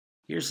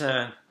Here's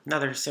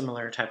another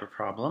similar type of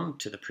problem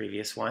to the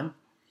previous one,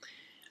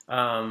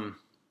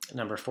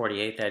 number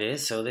 48 that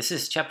is. So this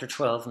is chapter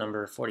 12,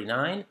 number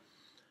 49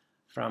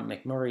 from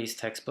McMurray's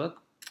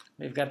textbook.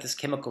 We've got this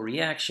chemical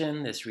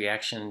reaction, this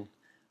reaction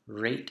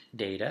rate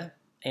data,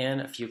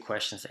 and a few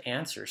questions to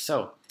answer.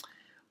 So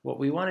what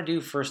we want to do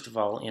first of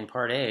all in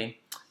part A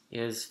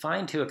is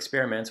find two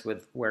experiments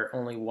where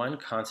only one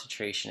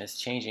concentration is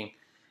changing.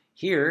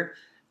 Here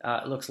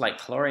it looks like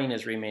chlorine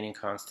is remaining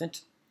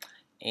constant,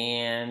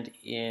 and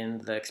in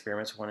the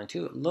experiments 1 and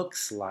 2 it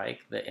looks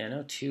like the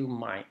NO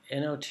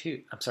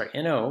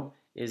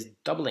is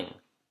doubling.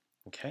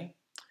 Okay,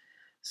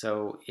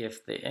 so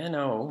if the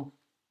NO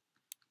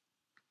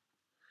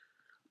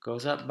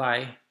goes up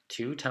by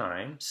 2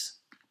 times,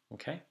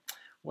 okay,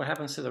 what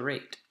happens to the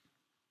rate?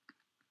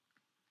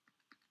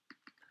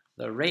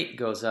 The rate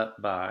goes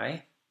up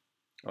by,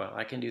 well,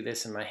 I can do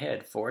this in my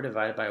head. 4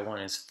 divided by 1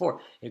 is 4.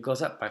 It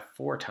goes up by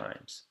 4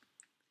 times.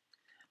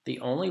 The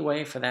only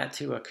way for that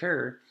to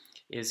occur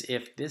is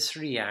if this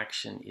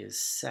reaction is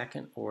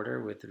second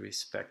order with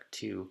respect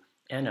to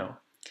NO,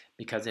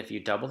 because if you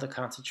double the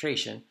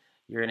concentration,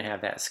 you're going to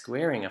have that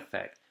squaring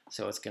effect.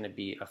 So it's going to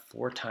be a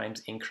 4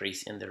 times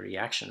increase in the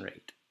reaction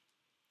rate.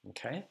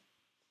 Okay?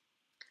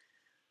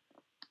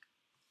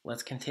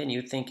 Let's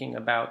continue thinking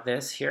about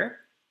this here.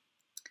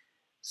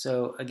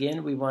 So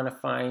again, we want to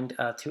find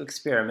two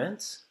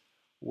experiments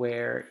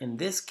where, in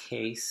this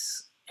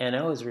case,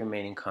 NO is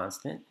remaining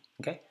constant.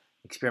 Okay,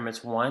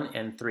 experiments 1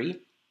 and 3,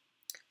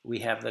 we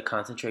have the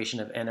concentration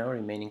of NO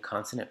remaining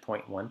constant at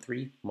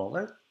 0.13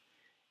 molar.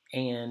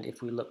 And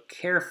if we look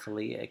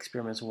carefully at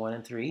experiments 1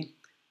 and 3,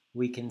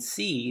 we can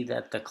see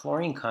that the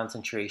chlorine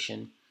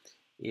concentration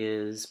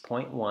is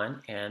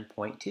 0.1 and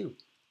 0.2.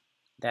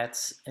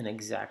 That's an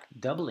exact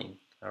doubling.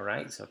 All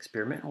right, so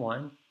experiment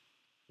 1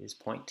 is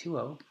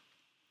 0.20.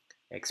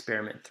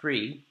 Experiment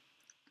 3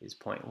 is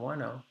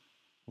 0.10,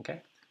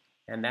 okay?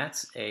 And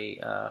that's a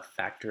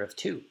factor of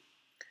 2.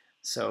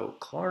 So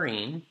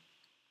chlorine,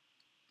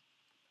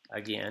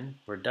 again,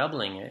 we're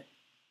doubling it.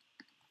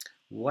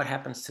 What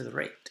happens to the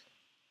rate?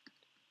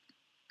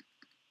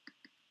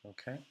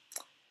 Okay,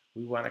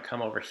 we want to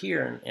come over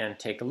here and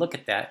take a look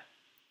at that.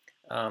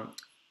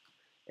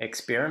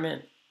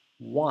 Experiment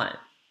 1,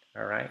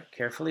 all right?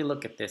 Carefully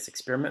look at this.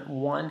 Experiment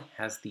 1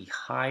 has the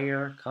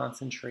higher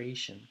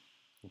concentration,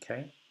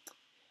 okay?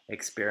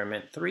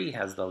 Experiment 3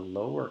 has the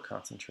lower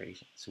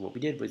concentration. So what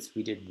we did was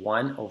we did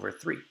 1 over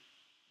 3.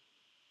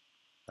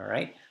 All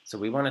right, so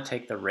we want to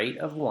take the rate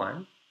of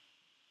 1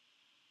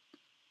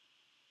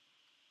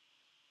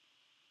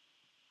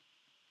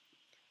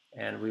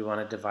 and we want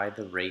to divide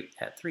the rate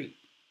at 3.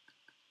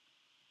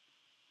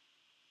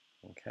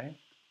 Okay,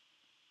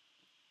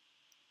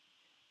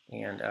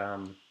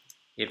 and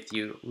if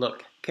you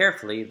look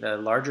carefully, the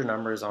larger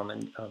number is on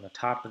the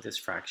top of this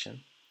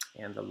fraction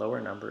and the lower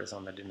number is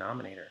on the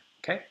denominator.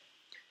 Okay,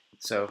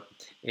 so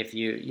if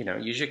you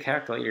use your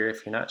calculator,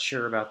 if you're not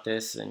sure about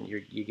this and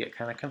you get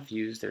kind of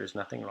confused, there's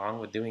nothing wrong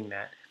with doing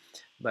that.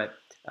 But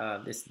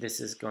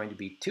this is going to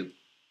be 2.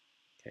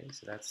 Okay,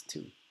 so that's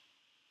 2.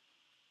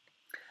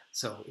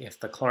 So if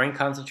the chlorine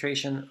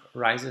concentration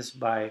rises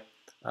by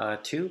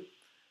 2,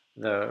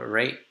 the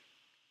rate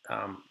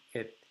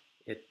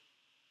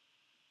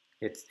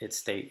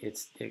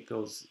it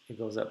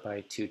goes up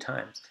by 2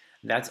 times.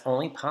 That's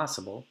only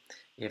possible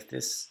if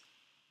this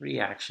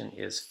reaction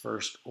is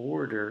first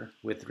order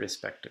with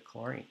respect to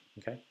chlorine.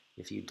 Okay,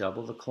 if you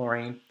double the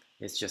chlorine,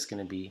 it's just going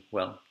to be,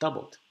 well,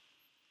 doubled.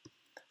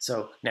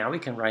 So now we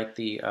can write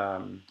the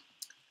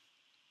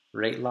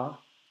rate law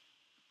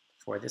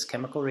for this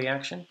chemical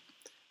reaction.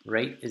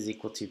 Rate is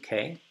equal to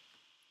K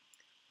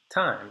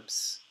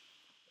times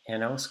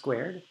NO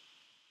squared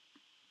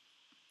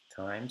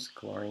times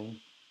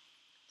chlorine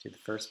to the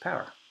first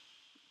power.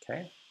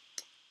 Okay.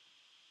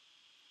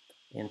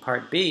 In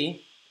part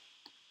B,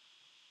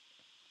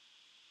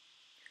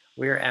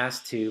 we're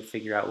asked to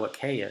figure out what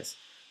K is.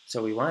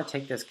 So we want to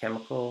take this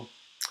chemical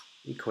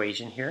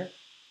equation here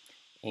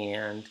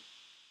and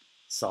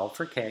solve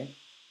for K.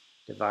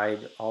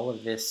 Divide all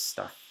of this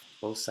stuff,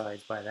 both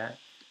sides, by that.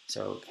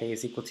 So K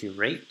is equal to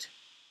rate,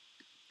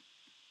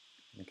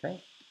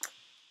 okay,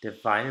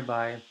 divided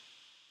by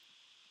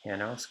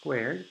NO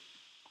squared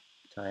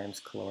times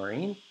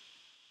chlorine.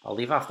 I'll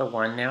leave off the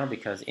 1 now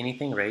because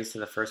anything raised to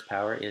the first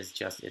power is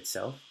just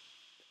itself.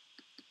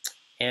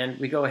 And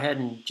we go ahead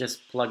and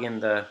just plug in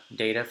the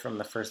data from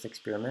the first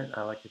experiment.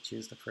 I like to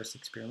choose the first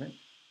experiment.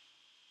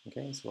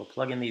 Okay, so we'll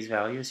plug in these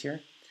values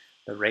here.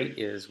 The rate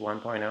is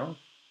 1.0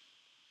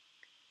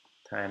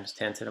 times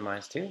 10 to the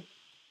minus 2.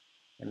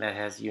 And that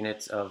has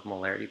units of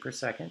molarity per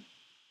second.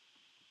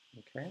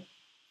 Okay.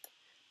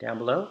 Down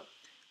below,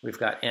 we've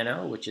got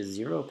NO, which is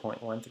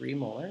 0.13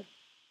 molar.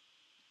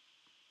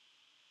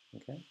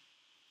 Okay.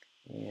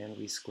 And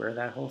we square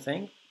that whole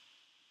thing.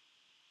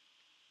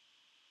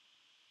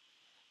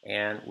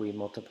 And we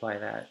multiply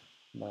that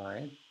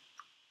by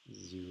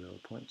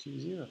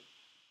 0.20.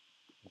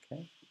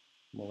 Okay.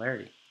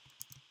 Molarity.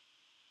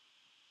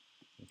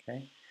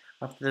 Okay.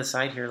 Off to the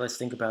side here, let's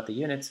think about the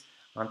units.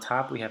 On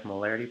top we have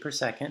molarity per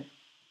second.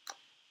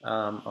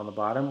 On the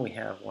bottom we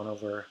have 1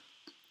 over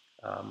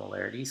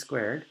molarity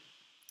squared.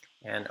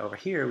 And over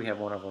here we have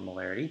 1 over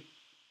molarity.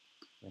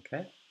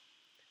 Okay,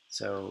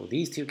 so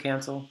these two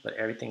cancel, but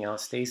everything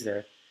else stays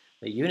there.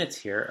 The units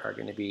here are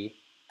going to be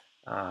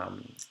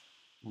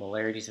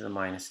molarity to the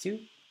minus 2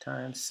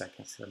 times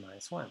seconds to the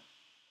minus 1.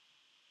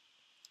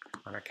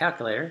 On our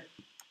calculator,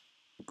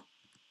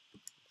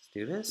 let's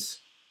do this.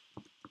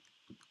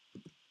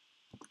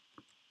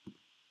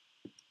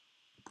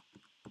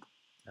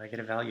 I get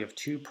a value of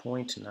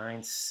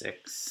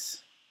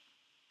 2.96.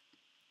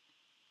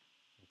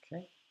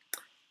 Okay.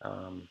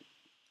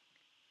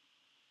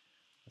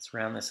 Let's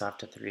round this off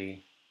to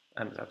 3.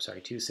 I'm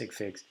sorry, 2 sig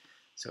figs.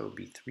 So it would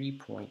be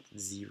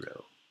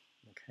 3.0.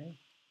 Okay.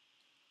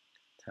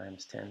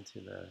 Times 10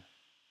 to the,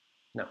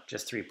 no,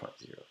 just 3.0,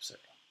 sorry.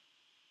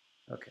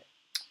 Okay.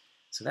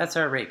 So that's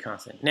our rate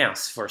constant. Now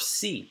for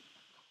C,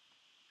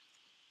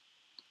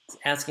 it's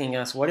asking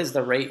us what is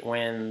the rate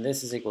when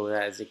this is equal to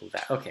that is equal to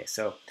that. Okay,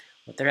 so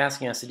what they're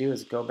asking us to do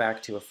is go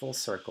back to a full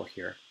circle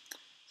here.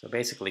 So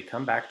basically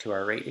come back to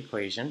our rate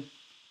equation.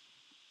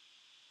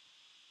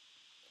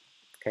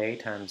 Okay,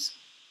 times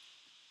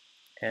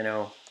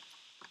NO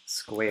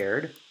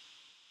squared,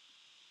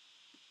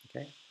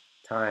 okay,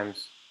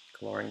 times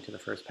chlorine to the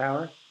first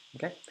power,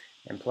 okay,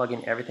 and plug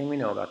in everything we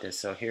know about this.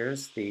 So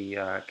here's the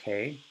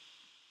K.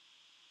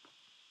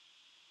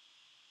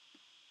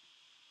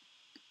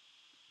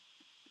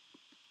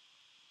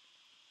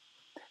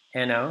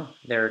 NO,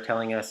 they're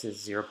telling us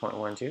is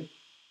 0.12.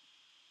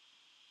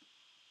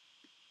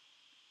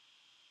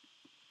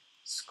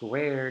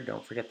 Squared,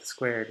 don't forget the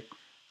squared.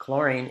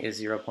 Chlorine is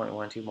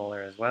 0.12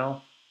 molar as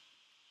well.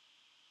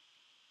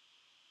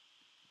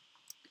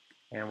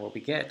 And what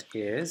we get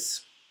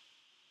is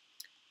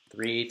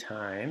 3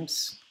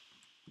 times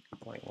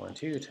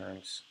 0.12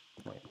 times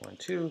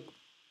 0.12,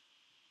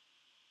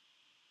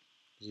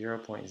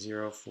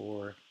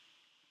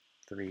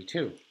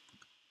 0.0432.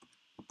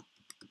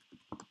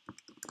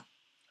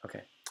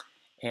 Okay,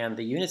 and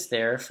the units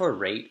there for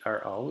rate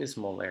are always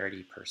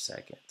molarity per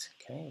second.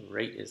 Okay,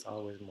 rate is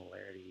always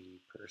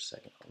molarity per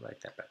second. I'll write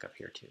that back up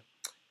here too.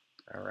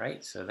 All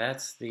right, so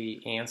that's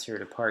the answer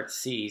to part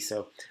C.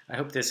 So I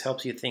hope this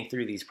helps you think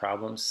through these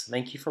problems.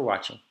 Thank you for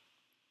watching.